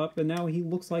pop up, and now he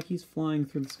looks like he's flying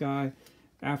through the sky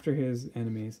after his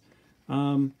enemies.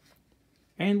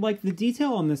 And like the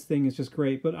detail on this thing is just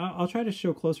great, but I'll try to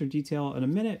show closer detail in a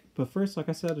minute. But first, like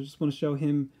I said, I just want to show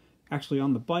him actually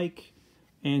on the bike.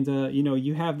 And, you know,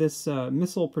 you have this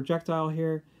missile projectile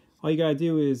here. All you gotta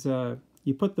do is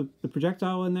you put the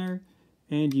projectile in there,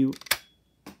 and you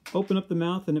open up the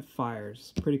mouth, and it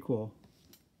fires. Pretty cool.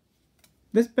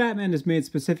 This Batman is made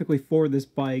specifically for this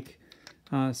bike,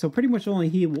 so pretty much only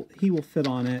he will fit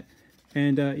on it.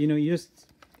 And, you know, you just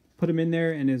put him in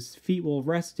there, and his feet will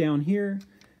rest down here,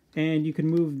 and you can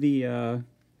move the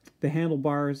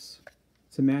handlebars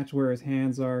to match where his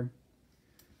hands are.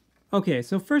 Okay,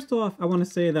 so first off, I want to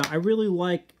say that I really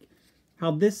like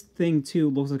how this thing, too,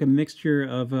 looks like a mixture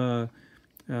of,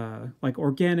 like,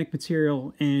 organic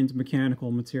material and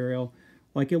mechanical material.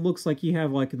 Like, it looks like you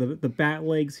have, like, the bat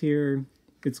legs here.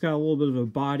 It's got a little bit of a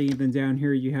body, and then down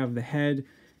here you have the head.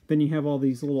 Then you have all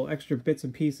these little extra bits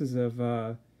and pieces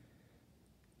of,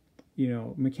 you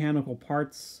know, mechanical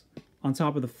parts on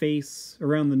top of the face,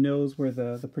 around the nose where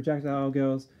the projectile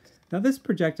goes. Now this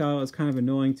projectile is kind of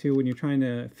annoying too when you're trying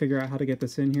to figure out how to get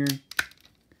this in here.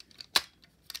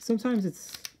 Sometimes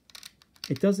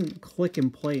it doesn't click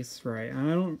in place right.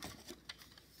 And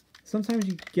sometimes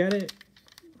you get it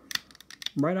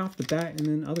right off the bat, and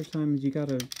then other times you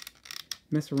gotta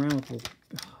mess around with it.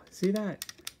 Oh, see that?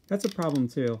 That's a problem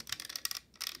too.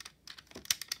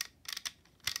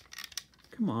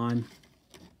 Come on.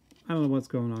 I don't know what's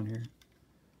going on here.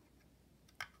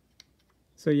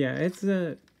 So yeah, it's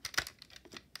a...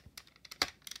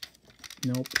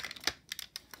 Nope.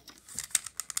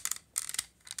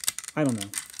 I don't know.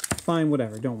 Fine,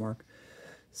 whatever. Don't work.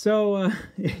 So,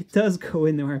 it does go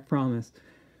in there, I promise.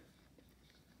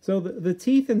 So the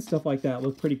teeth and stuff like that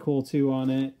look pretty cool too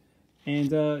on it.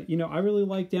 And, you know, I really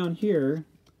like down here...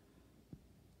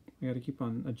 I gotta keep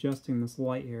on adjusting this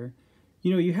light here.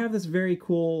 You know, you have this very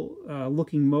cool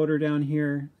looking motor down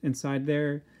here inside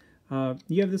there.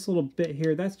 You have this little bit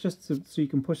here. That's just so you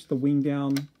can push the wing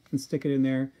down and stick it in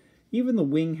there. Even the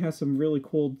wing has some really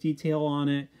cool detail on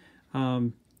it.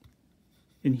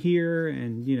 In here,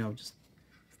 and, you know, just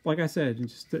like I said,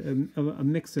 just a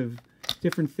mix of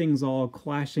different things all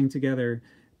clashing together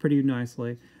pretty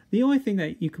nicely. The only thing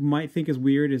that you might think is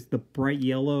weird is the bright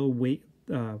yellow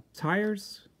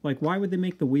tires. Like, why would they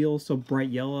make the wheels so bright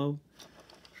yellow?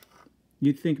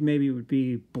 You'd think maybe it would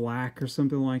be black or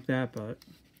something like that, but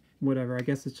whatever. I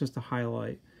guess it's just a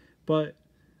highlight. But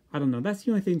I don't know. That's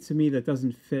the only thing to me that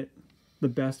doesn't fit the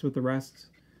best with the rest.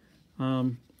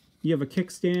 You have a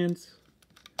kickstand,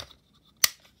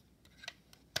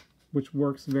 which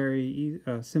works very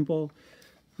simple.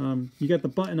 You got the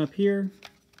button up here.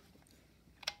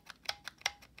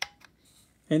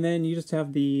 And then you just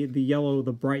have the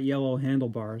bright yellow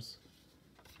handlebars.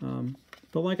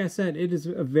 But like I said, it is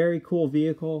a very cool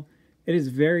vehicle. It is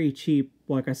very cheap,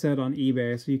 like I said, on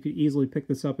eBay, so you could easily pick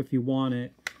this up if you want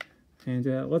it. And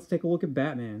let's take a look at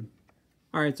Batman.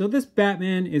 Alright, so this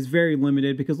Batman is very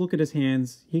limited because look at his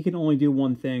hands. He can only do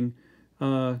one thing.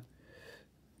 Either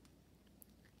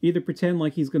pretend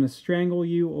like he's going to strangle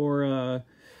you or,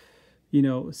 you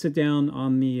know, sit down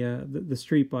on the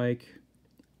street bike.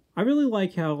 I really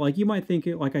like how, like, you might think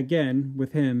it, like, again,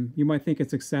 with him, you might think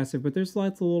it's excessive, but there's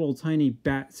lots of little tiny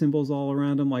bat symbols all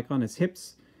around him, like on his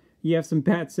hips. You have some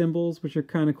bat symbols, which are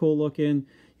kind of cool looking.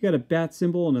 You got a bat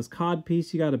symbol on his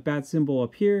codpiece. You got a bat symbol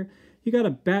up here. You got a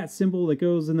bat symbol that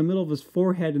goes in the middle of his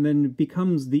forehead and then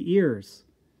becomes the ears.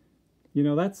 You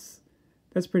know, that's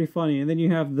pretty funny. And then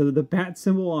you have the bat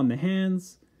symbol on the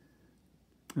hands.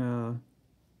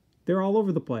 They're all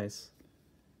over the place.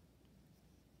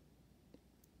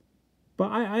 But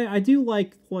I do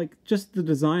like just the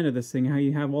design of this thing, how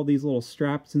you have all these little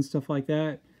straps and stuff like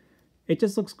that. It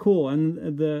just looks cool,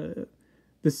 and the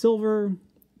silver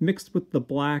mixed with the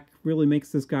black really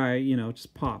makes this guy, you know,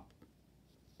 just pop.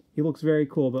 He looks very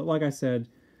cool, but like I said,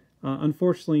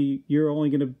 unfortunately, you're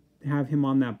only going to have him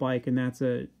on that bike, and that's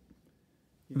it.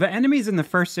 The enemies in the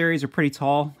first series are pretty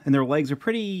tall, and their legs are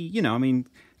pretty, you know, I mean,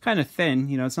 kind of thin.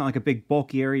 You know, it's not like a big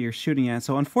bulky area you're shooting at,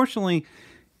 so unfortunately,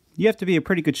 you have to be a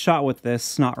pretty good shot with this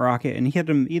snot rocket and hit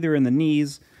them either in the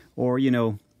knees or, you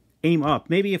know, aim up.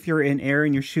 Maybe if you're in air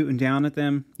and you're shooting down at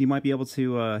them, you might be able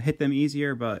to hit them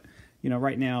easier, but, you know,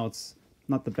 right now it's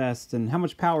not the best. And how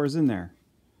much power is in there?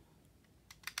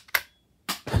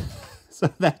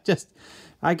 So that just,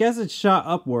 I guess it shot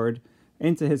upward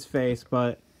into his face,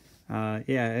 but,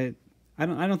 yeah, I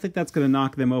don't think that's going to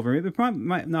knock them over. It probably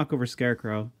might knock over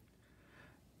Scarecrow.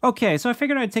 Okay, so I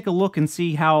figured I'd take a look and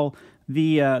see how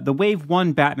the Wave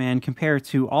 1 Batman compared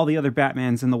to all the other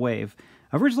Batmans in the Wave.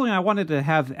 Originally, I wanted to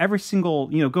have every single,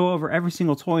 you know, go over every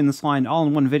single toy in this line all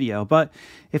in one video, but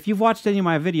if you've watched any of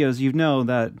my videos, you know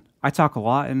that I talk a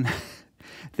lot, and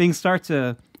things start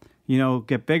to, you know,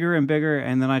 get bigger and bigger,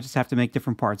 and then I just have to make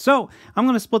different parts. So, I'm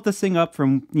going to split this thing up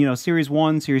from, you know, Series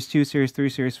 1, Series 2, Series 3,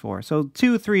 Series 4. So,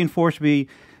 2, 3, and 4 should be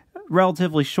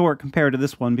relatively short compared to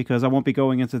this one, because I won't be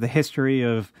going into the history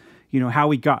of, you know, how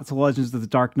we got to Legends of the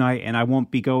Dark Knight, and I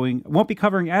won't be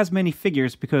covering as many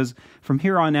figures, because from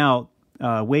here on out,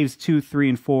 Waves 2, 3,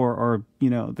 and 4 are, you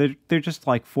know, they're just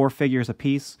like 4 figures a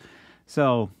piece.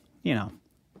 So, you know,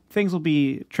 things will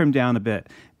be trimmed down a bit.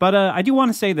 But I do want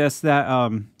to say this,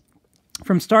 that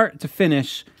from start to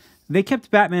finish, they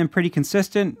kept Batman pretty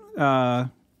consistent,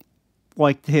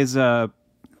 like his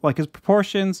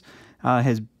proportions,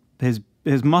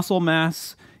 his muscle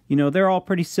mass, you know, they're all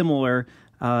pretty similar,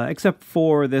 except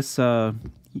for this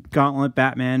Gauntlet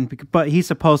Batman, but he's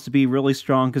supposed to be really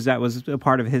strong because that was a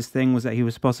part of his thing, was that he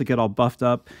was supposed to get all buffed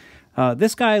up.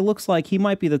 This guy looks like he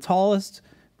might be the tallest,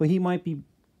 but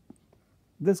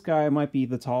this guy might be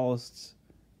the tallest.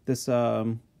 This, I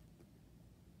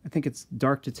think it's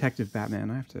Dark Detective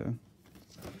Batman.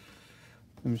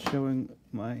 I'm showing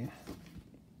my,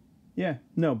 yeah,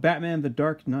 no, Batman the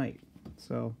Dark Knight.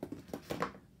 So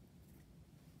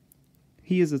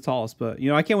he is the tallest, but, you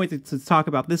know, I can't wait to talk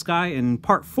about this guy in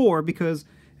part 4, because,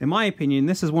 in my opinion,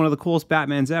 this is one of the coolest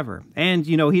Batmans ever. And,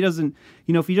 you know, he doesn't,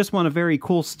 you know, if you just want a very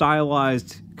cool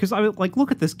stylized, because, like,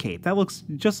 look at this cape. That looks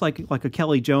just like a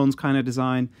Kelly Jones kind of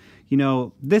design. You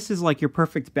know, this is like your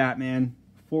perfect Batman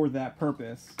for that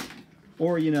purpose.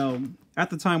 Or, you know, at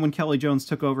the time when Kelly Jones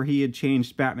took over, he had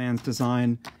changed Batman's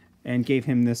design and gave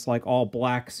him this, like, all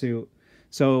black suit.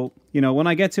 So, you know, when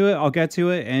I get to it, I'll get to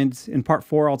it, and in part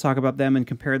 4, I'll talk about them and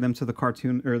compare them to the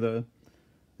cartoon, or the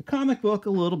comic book a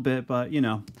little bit, but, you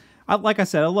know, like I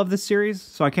said, I love this series,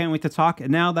 so I can't wait to talk.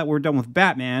 And now that we're done with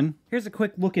Batman, here's a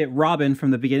quick look at Robin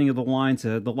from the beginning of the line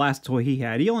to the last toy he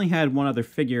had. He only had one other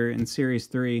figure in Series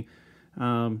 3,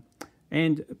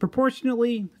 and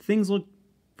proportionately, things look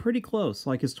pretty close,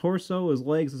 like his torso, his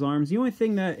legs, his arms. The only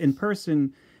thing that in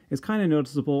person is kind of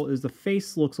noticeable is the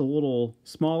face looks a little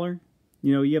smaller.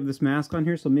 you know, you have this mask on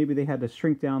here, so maybe they had to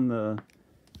shrink down the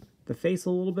face a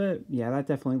little bit. Yeah, that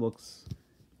definitely looks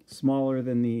smaller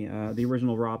than the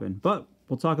original Robin. But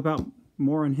we'll talk about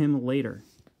more on him later.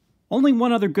 Only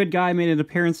one other good guy made an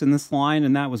appearance in this line,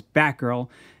 and that was Batgirl.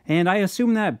 And I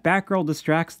assume that Batgirl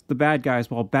distracts the bad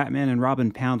guys while Batman and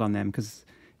Robin pound on them, because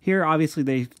here,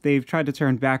 obviously, they've tried to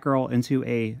turn Batgirl into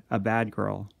a bad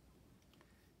girl.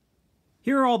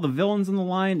 Here are all the villains in the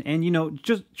line, and, you know,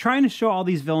 just trying to show all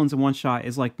these villains in one shot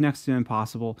is, like, next to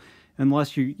impossible,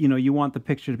 unless you want the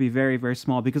picture to be very, very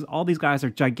small, because all these guys are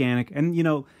gigantic, and, you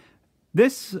know,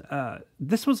 this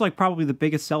was, like, probably the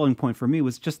biggest selling point for me,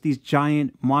 was just these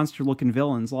giant, monster-looking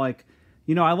villains. Like,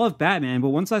 you know, I love Batman, but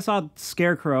once I saw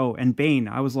Scarecrow and Bane,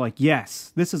 I was like,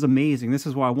 yes, this is amazing, this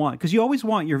is what I want, because you always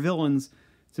want your villains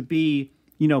to be,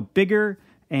 you know, bigger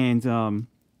and,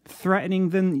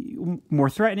 more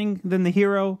threatening than the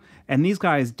hero, and these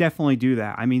guys definitely do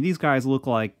that. I mean, these guys look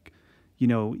like, you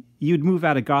know, you'd move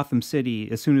out of Gotham City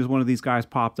as soon as one of these guys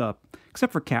popped up,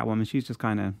 except for Catwoman. She's just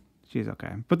kind of, she's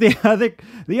okay. But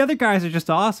the other guys are just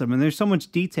awesome, and there's so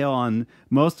much detail on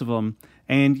most of them.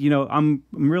 And, you know, I'm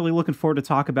really looking forward to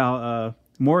talk about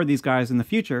more of these guys in the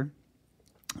future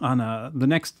on the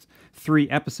next 3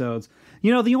 episodes.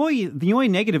 You know, the only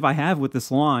negative I have with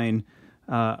this line,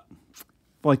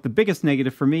 like the biggest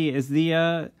negative for me, is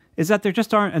that there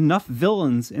just aren't enough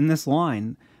villains in this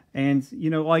line. And, you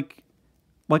know, like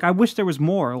I wish there was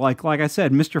more. Like I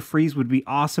said, Mr. Freeze would be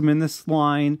awesome in this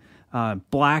line.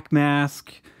 Black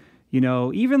Mask, you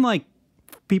know, even like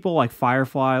people like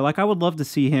Firefly. Like, I would love to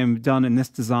see him done in this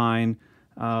design.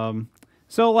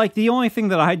 So like the only thing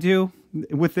that I do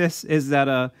with this is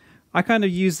that I kind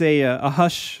of use a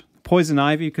Hush Poison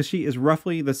Ivy, because she is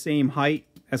roughly the same height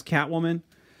as Catwoman.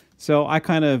 So I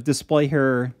kind of display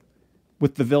her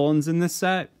with the villains in this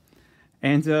set.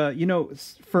 And, you know,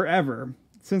 forever,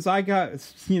 since I got,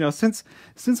 you know, since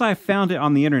I found it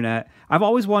on the internet, I've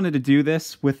always wanted to do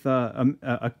this with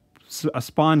a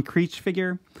Spawn Creech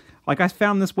figure. Like, I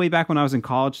found this way back when I was in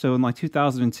college, so in like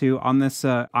 2002, on this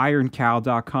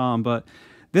ironcow.com. But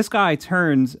this guy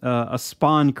turned a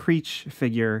Spawn Creech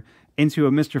figure into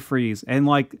a Mr. Freeze. And,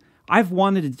 like, I've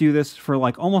wanted to do this for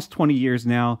like almost 20 years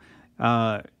now.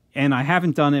 And I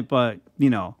haven't done it, but, you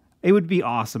know, it would be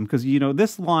awesome, because, you know,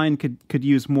 this line could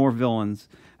use more villains.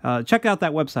 Check out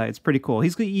that website. It's pretty cool.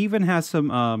 He even has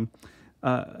some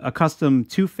a custom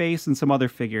Two-Face and some other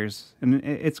figures, and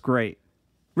it's great.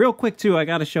 Real quick, too, I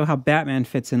got to show how Batman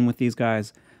fits in with these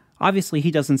guys. Obviously,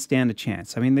 he doesn't stand a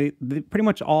chance. I mean, they pretty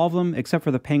much all of them, except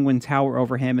for the Penguin, tower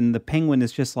over him, and the Penguin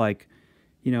is just like,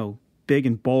 you know, big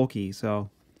and bulky, so,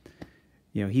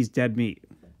 you know, he's dead meat.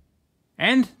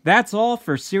 And that's all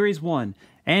for Series 1.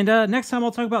 And next time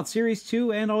I'll talk about Series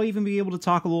 2, and I'll even be able to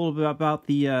talk a little bit about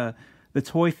the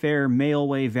Toy Fair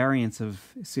mail-away variants of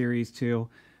Series 2,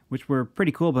 which were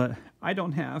pretty cool, but I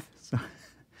don't have. So,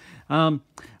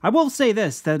 I will say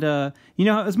this, that, you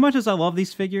know, as much as I love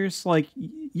these figures, like,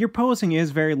 your posing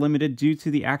is very limited due to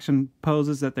the action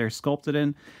poses that they're sculpted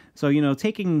in. So, you know,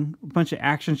 taking a bunch of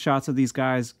action shots of these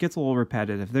guys gets a little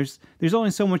repetitive. There's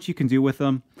only so much you can do with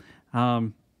them.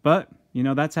 But, you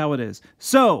know, that's how it is.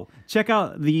 So, check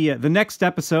out the next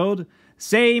episode.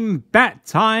 Same bat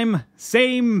time,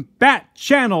 same bat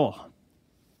channel.